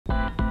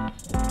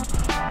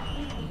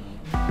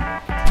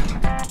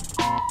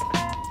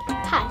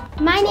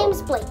My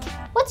name's Blake.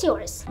 What's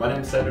yours? My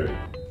name's Cedric.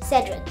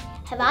 Cedric,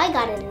 have I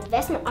got an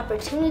investment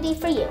opportunity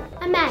for you?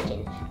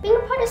 Imagine being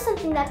a part of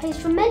something that pays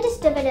tremendous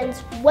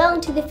dividends well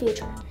into the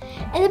future.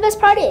 And the best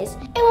part is,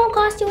 it won't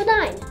cost you a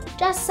dime,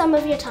 just some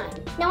of your time.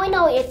 Now I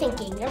know what you're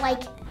thinking. You're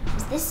like,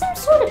 is this some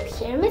sort of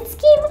pyramid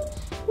scheme?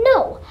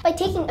 No, by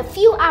taking a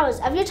few hours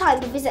of your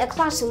time to visit a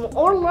classroom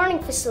or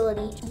learning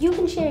facility, you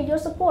can share your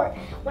support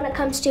when it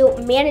comes to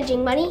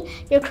managing money,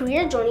 your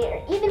career journey,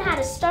 or even how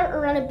to start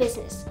or run a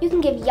business. You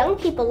can give young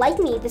people like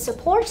me the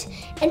support,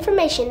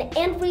 information,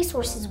 and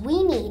resources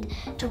we need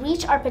to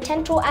reach our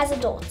potential as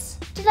adults.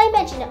 Did I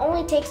mention it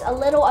only takes a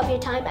little of your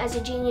time as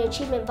a Junior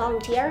Achievement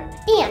volunteer?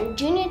 And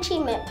Junior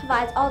Achievement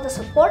provides all the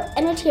support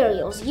and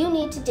materials you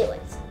need to do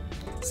it.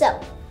 So,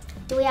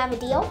 do we have a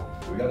deal?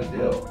 We got a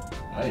deal.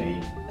 I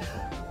eat.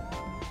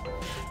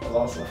 That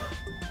was awesome.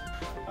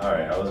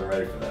 Alright, I wasn't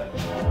ready for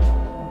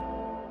that.